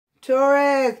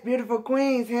Taurus, beautiful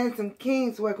queens, handsome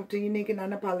kings, welcome to Unique and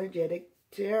Unapologetic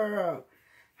Tarot.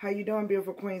 How you doing,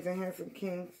 beautiful queens and handsome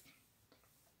kings?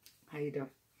 How you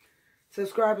doing?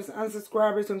 Subscribers,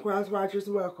 unsubscribers, and cross watchers,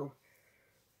 welcome.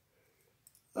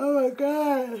 Oh my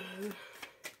God.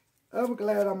 I'm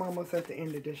glad I'm almost at the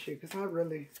end of this shit, because I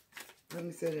really, let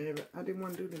me say that, I didn't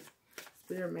want to do this.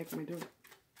 Spirit make me do it.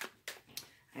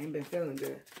 I ain't been feeling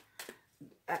good.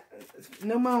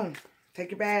 New moon. Take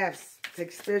your baths. Take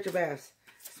your spiritual baths.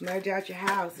 Smudge out your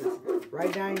houses.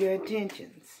 Write down your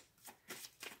intentions.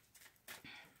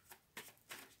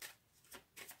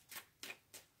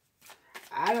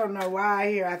 I don't know why I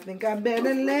hear. I think I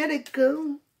better let it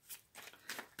go.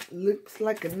 Looks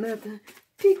like another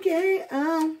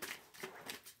TKO.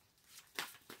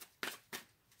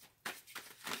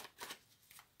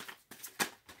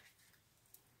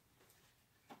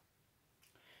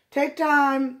 Take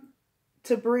time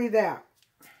to breathe out.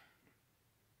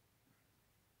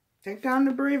 Take time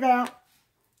to breathe out.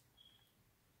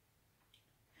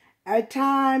 A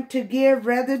time to give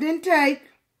rather than take.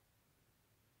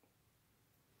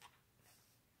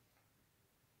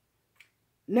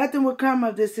 Nothing will come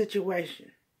of this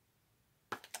situation.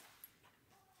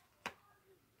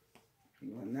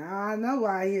 Well, now I know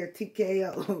why I hear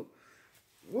TKO.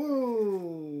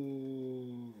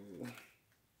 Woo.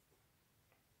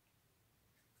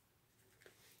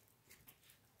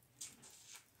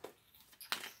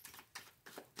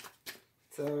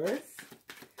 Taurus.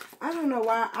 I don't know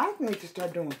why. I need to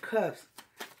start doing cuffs.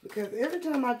 Because every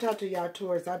time I talk to y'all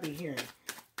Taurus, I be hearing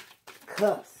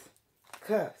cuffs.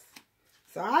 Cuffs.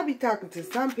 So I be talking to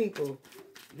some people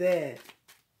that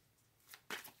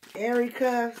Aries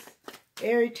cuffs,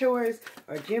 Aries Taurus,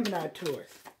 or Gemini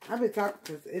Taurus. I be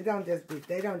talking to, they don't just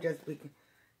be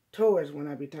Taurus when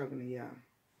I be talking to y'all.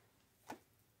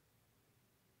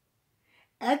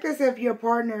 Act as if your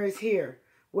partner is here.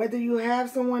 Whether you have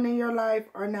someone in your life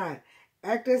or not,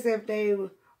 act as if they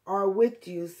are with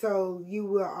you, so you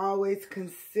will always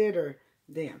consider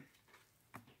them.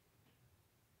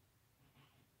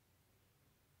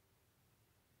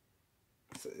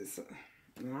 So,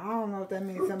 I don't know if that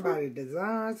means somebody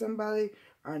designed somebody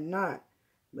or not,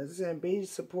 but it's saying be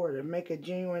supportive. Make a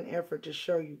genuine effort to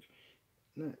show you.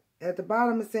 At the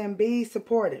bottom it's saying be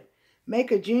supportive. Make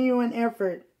a genuine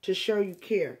effort to show you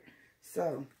care.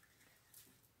 So,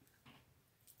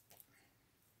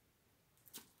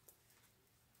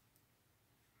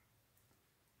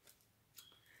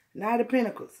 Knight of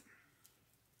Pentacles.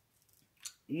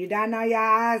 You dotting all your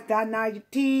I's, dotting all your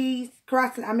T's,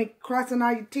 crossing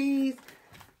all your T's,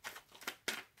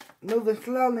 moving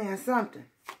slowly in something.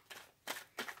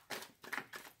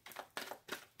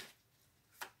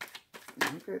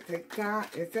 Okay, take time.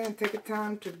 It's saying take a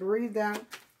time to breathe out.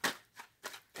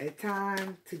 A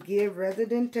time to give rather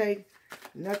than take.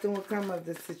 Nothing will come of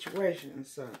the situation.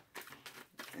 So,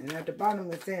 and at the bottom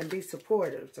it's saying be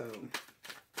supportive. So,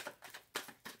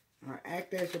 or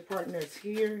act as your partner is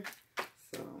here.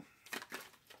 So,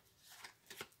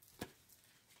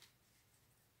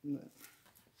 look.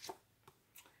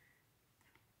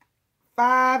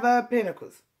 5 of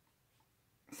Pentacles.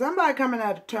 Somebody coming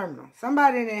out of terminal.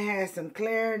 Somebody that has some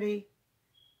clarity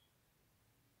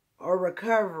or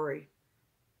recovery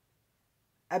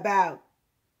about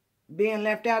being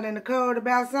left out in the cold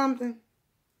about something.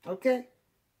 Okay?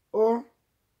 Or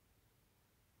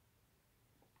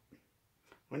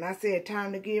when I said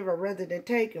time to give or rather than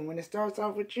take, and when it starts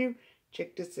off with you,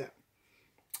 check this out.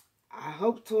 I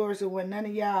hope, Taurus, it wasn't none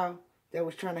of y'all that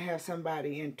was trying to have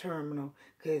somebody in terminal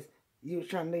because you was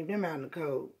trying to leave them out in the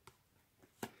cold.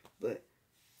 But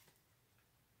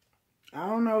I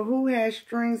don't know who has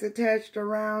strings attached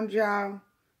around y'all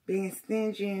being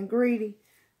stingy and greedy,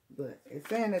 but it's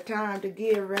saying a time to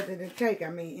give rather than take. I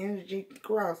mean, energy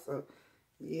cross. So,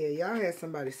 yeah, y'all had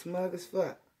somebody smug as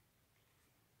fuck.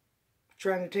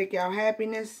 Trying to take y'all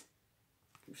happiness,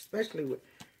 especially with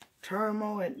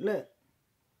turmoil and look,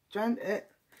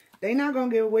 they not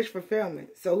gonna get a wish fulfillment.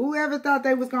 So whoever thought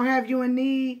they was gonna have you in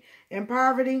need and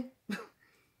poverty,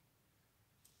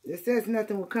 it says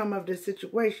nothing will come of this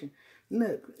situation.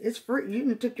 Look, it's free. You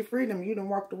done took your freedom. You done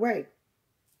walked away.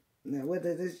 Now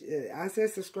whether this, I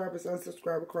said subscribers,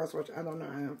 unsubscriber, crosswatch. I don't know.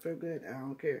 I don't feel good. I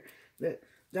don't care. Look.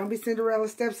 Don't be Cinderella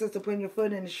stepsister putting your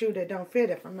foot in a shoe that don't fit.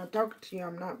 If I'm not talking to you,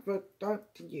 I'm not talking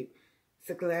to you. It's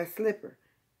a glass slipper.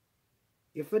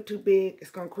 Your foot too big,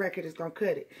 it's going to crack it, it's going to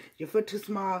cut it. Your foot too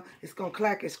small, it's going to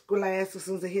clack its glass as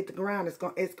soon as it hit the ground. It's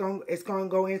going to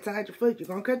go inside your foot. You're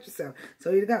going to cut yourself.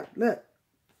 So here you go. Look,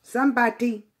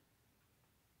 somebody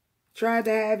tried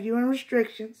to have you in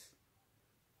restrictions.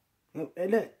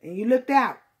 And look, and you looked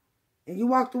out. And you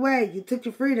walked away. You took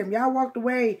your freedom. Y'all walked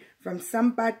away from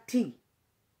somebody.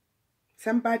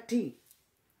 Somebody.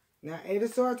 Now, Eight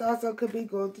of Swords also could be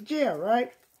going to jail,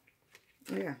 right?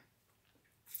 Yeah.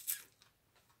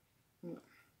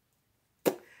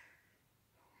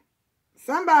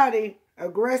 Somebody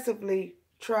aggressively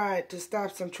tried to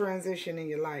stop some transition in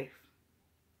your life.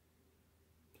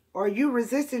 Or you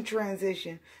resisting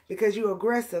transition because you're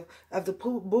aggressive of the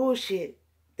bullshit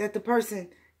that the person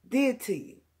did to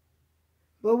you.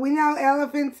 But we know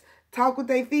elephants talk with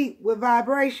their feet with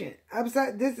vibration.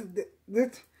 Upside, this.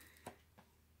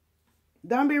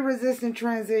 Don't be resisting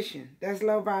transition. That's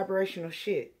low vibrational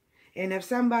shit. And if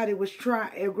somebody was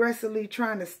aggressively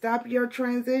trying to stop your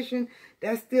transition,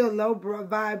 that's still low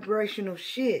vibrational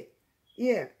shit.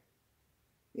 Yeah.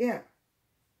 Yeah.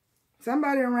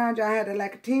 Somebody around y'all had to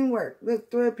like a teamwork.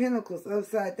 Look, Three of Pentacles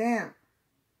upside down.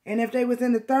 And if they was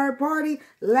in the third party,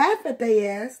 laugh at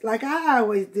their ass like I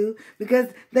always do. Because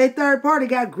they third party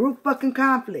got group fucking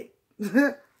conflict.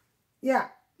 Yeah.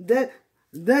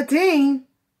 The team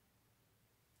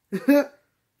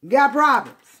got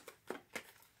problems.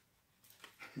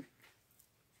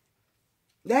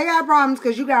 They got problems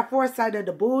because you got foresight of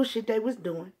the bullshit they was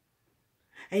doing.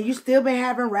 And you still been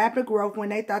having rapid growth when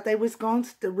they thought they was going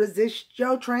to resist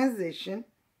your transition.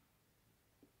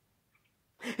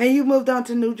 And you moved on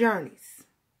to new journeys.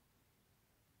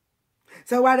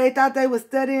 So while they thought they was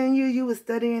studying you, you was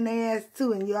studying their ass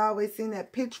too. And you always seen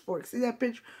that pitchfork. See that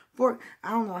pitchfork?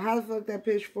 I don't know how the fuck that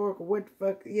pitchfork or what the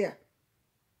fuck. Yeah.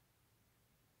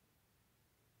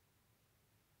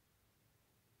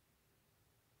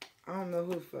 I don't know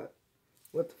who the fuck.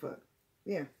 What the fuck.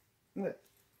 Yeah. Look.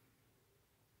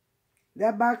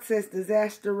 That box says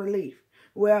disaster relief.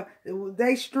 Well,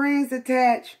 they strings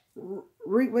attached.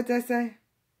 What that say?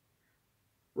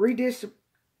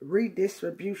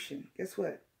 Redistribution. Guess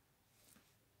what?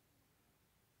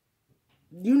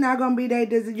 You're not gonna be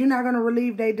you're not gonna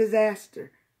relieve their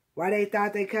disaster. Why they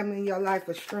thought they come in your life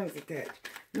with strings attached?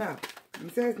 No,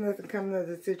 it says nothing coming of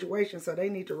the situation, so they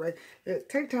need to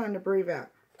take time to breathe out.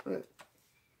 Look.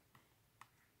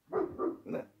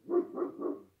 Look.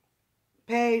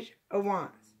 Page of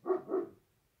Wands.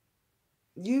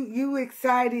 You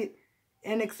excited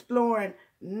and exploring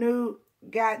new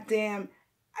goddamn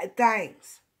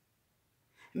things.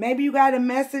 Maybe you got a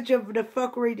message of the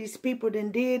fuckery these people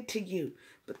done did to you.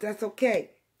 But that's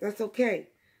okay. That's okay.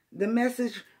 The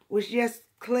message was just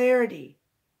clarity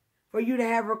for you to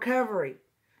have recovery.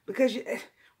 Because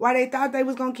while they thought they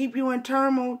was going to keep you in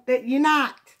turmoil, that you're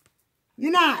not.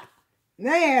 You're not.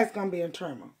 Their ass going to be in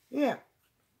turmoil. Yeah.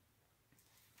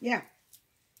 Yeah.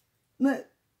 Look.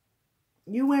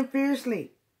 You went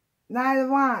fiercely. Knight of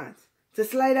Wands. To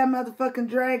slay that motherfucking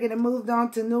dragon and moved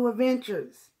on to new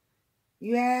adventures.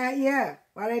 Yeah.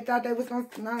 Why they thought they was going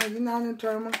to... No, you're not in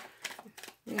turmoil.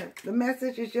 Yeah. The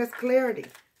message is just clarity.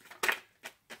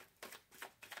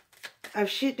 Of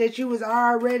shit that you was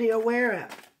already aware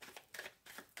of.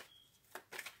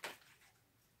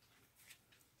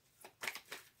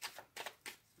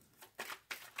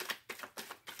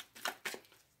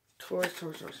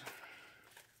 Taurus.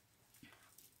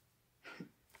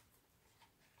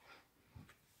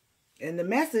 And the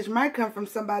message might come from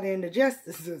somebody in the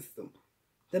justice system.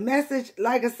 The message,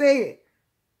 like I said,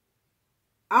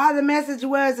 all the message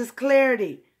was is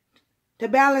clarity. To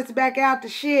balance back out the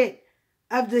shit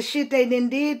of the shit they done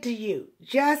did to you.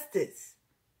 Justice.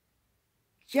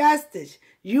 Justice.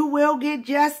 You will get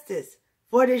justice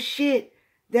for the shit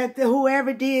that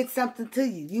whoever did something to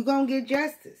you. You're going to get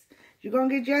justice. You're going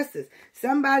to get justice.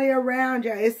 Somebody around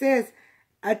you. It says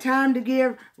a time to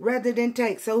give rather than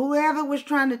take. So whoever was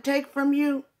trying to take from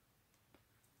you,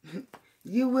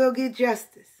 you will get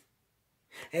justice.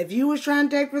 If you was trying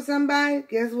to take from somebody,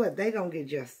 guess what? They going to get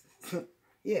justice.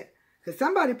 Yeah. Because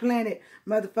somebody planted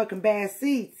motherfucking bad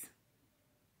seeds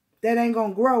that ain't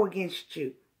going to grow against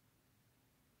you.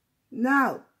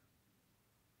 No.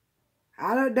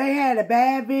 They had a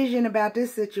bad vision about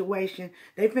this situation.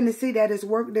 They finna see that it's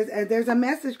work. There's a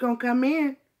message gonna come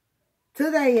in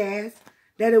to their ass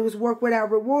that it was work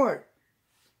without reward.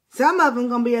 Some of them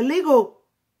gonna be a legal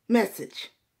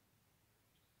message.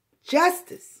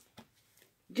 Justice.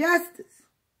 Justice.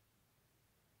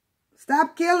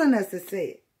 Stop killing us, it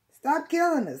said. Stop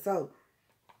killing us. So,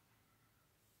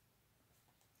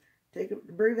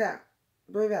 breathe out.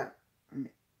 Breathe out.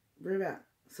 Breathe out.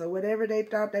 So whatever they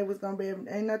thought they was going to be,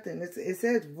 ain't nothing. It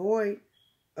says void,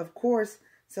 of course.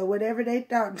 So whatever they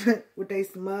thought with their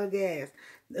smug ass.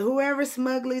 Whoever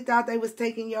smugly thought they was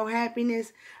taking your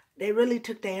happiness, they really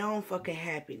took their own fucking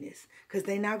happiness. Because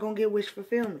they not going to get wish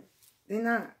fulfillment. They're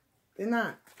not. They're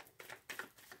not.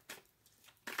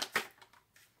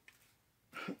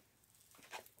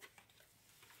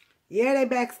 Yeah, they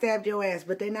backstabbed your ass,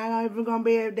 but they're not even going to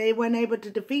be able, they weren't able to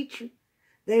defeat you.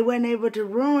 They weren't able to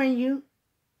ruin you.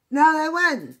 No, they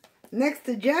wasn't. Next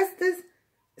to justice,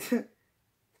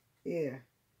 yeah,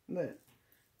 look.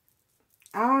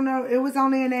 I don't know. It was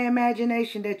only in their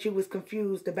imagination that you was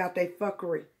confused about their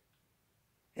fuckery.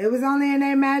 It was only in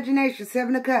their imagination,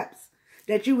 7 of Cups,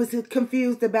 that you was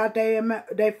confused about their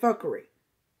fuckery.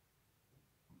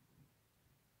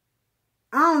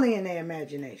 Only in their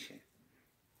imagination.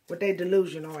 With their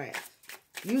delusional ass.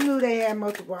 You knew they had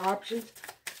multiple options.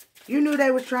 You knew they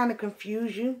was trying to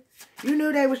confuse you. You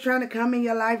knew they was trying to come in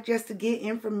your life just to get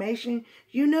information.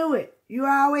 You knew it. You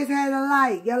always had a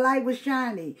light. Your light was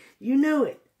shiny. You knew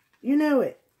it. You knew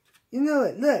it. You knew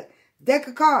it. Look, deck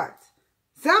of cards.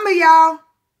 Some of y'all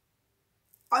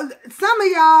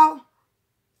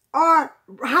are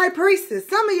high priestess.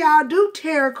 Some of y'all do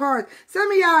tarot cards.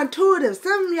 Some of y'all intuitive.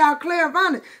 Some of y'all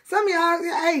clairvoyant. Some of y'all,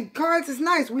 hey, cards is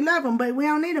nice. We love them, but we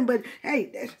don't need them. But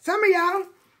hey, some of y'all,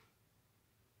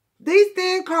 these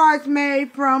thin cards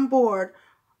made from board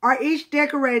are each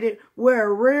decorated with a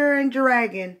rearing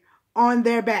dragon on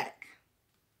their back.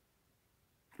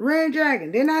 Rearing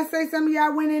dragon. Didn't I say some of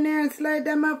y'all went in there and slayed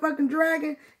that motherfucking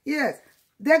dragon? Yes.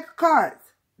 Deck of cards.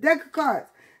 Deck of cards.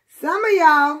 Some of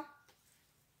y'all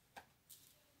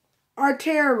are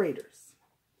tarot readers.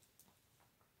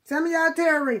 Some of y'all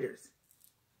tarot readers.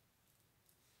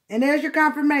 And there's your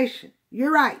confirmation.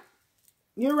 You're right.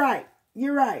 You're right.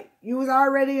 You're right. You was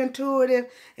already intuitive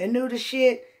and knew the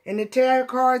shit. And the tarot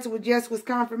cards was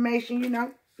confirmation, you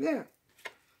know. Yeah.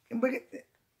 But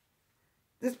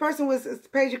this person was,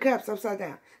 Page of Cups upside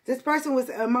down. This person was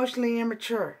emotionally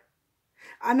immature.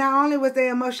 Not only was they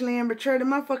emotionally immature, the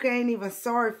motherfucker ain't even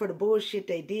sorry for the bullshit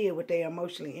they did with their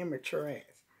emotionally immature ass.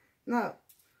 No.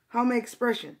 Homie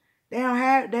expression. They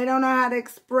don't know how to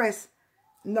express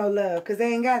no love because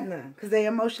they ain't got none. Because they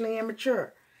emotionally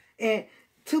immature. And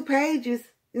 2 pages,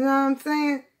 you know what I'm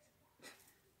saying?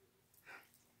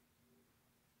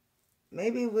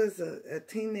 Maybe it was a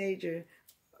teenager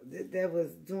that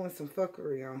was doing some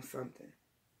fuckery on something.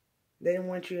 They didn't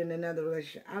want you in another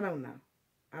relationship. I don't know.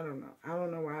 I don't know. I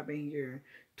don't know why I've been hearing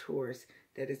Taurus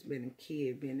that it's been a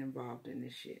kid being involved in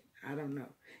this shit. I don't know.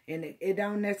 And it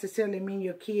don't necessarily mean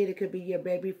your kid. It could be your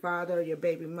baby father or your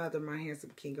baby mother, my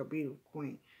handsome king or beautiful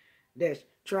queen, that's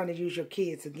trying to use your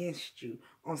kids against you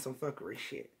on some fuckery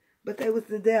shit. But they was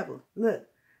the devil. Look.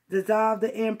 Dissolve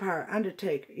the empire.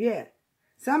 Undertaker. Yeah.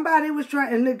 Somebody was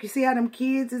trying, and look, you see how them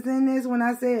kids is in this when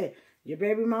I said, your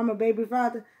baby mama, baby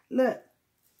father? Look,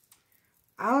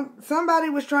 somebody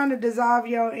was trying to dissolve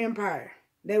your empire.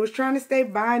 They was trying to stay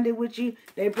binded with you.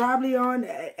 They probably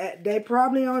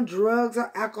on drugs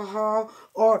or alcohol,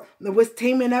 or was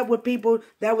teaming up with people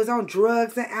that was on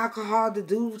drugs and alcohol to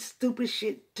do stupid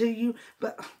shit to you.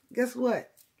 But guess what?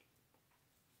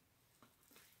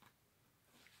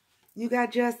 You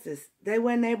got justice. They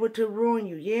weren't able to ruin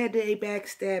you. Yeah, they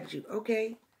backstabbed you.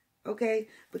 Okay. Okay.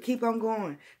 But keep on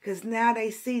going. Because now they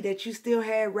see that you still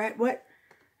had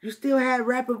You still had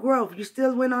rapid growth. You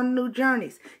still went on new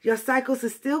journeys. Your cycles are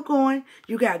still going.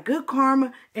 You got good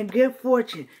karma and good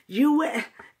fortune.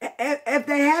 If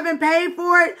they haven't paid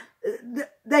for it,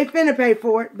 they finna pay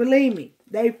for it. Believe me.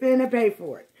 They finna pay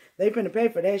for it. They finna pay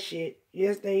for that shit.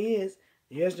 Yes, they is.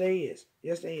 Yes, they is.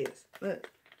 Yes, they is. Look.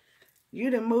 You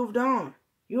done moved on.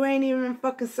 You ain't even in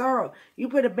fucking sorrow. You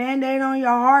put a band-aid on your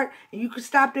heart and you could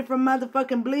stop it from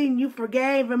motherfucking bleeding. You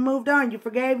forgave and moved on. You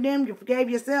forgave them. You forgave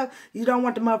yourself. You don't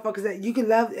want the motherfuckers that you can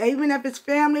love, even if it's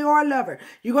family or a lover.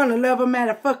 You're going to love them at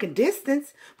a fucking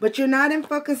distance, but you're not in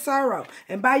fucking sorrow.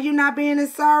 And by you not being in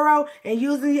sorrow and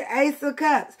using your Ace of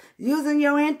Cups, using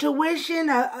your intuition,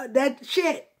 that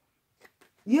shit.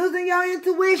 Using your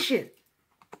intuition.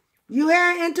 You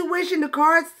had intuition, the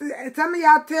cards, some of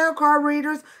y'all tarot card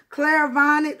readers,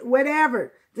 clairvoyant,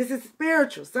 whatever. This is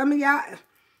spiritual. Some of y'all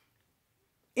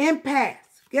empaths.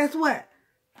 Guess what?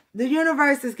 The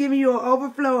universe is giving you an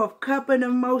overflow of cup of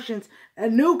emotions, a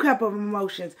new cup of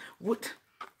emotions. With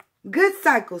good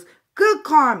cycles, good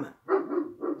karma,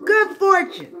 good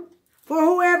fortune for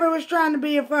whoever was trying to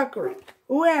be a fuckery.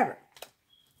 Whoever.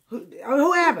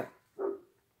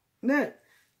 Look.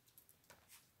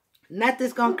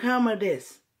 Nothing's going to come of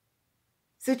this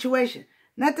situation.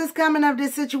 Nothing's coming of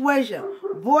this situation.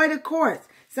 Void of course.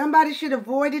 Somebody should have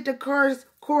avoided the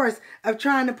course of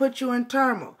trying to put you in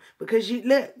turmoil. Because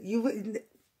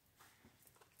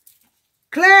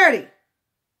clarity.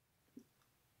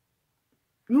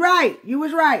 You're right. You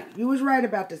was right. You was right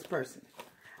about this person.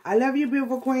 I love you,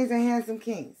 beautiful queens and handsome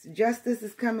kings. Justice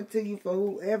is coming to you for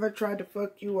whoever tried to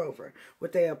fuck you over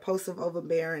with their impulsive,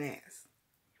 overbearing ass.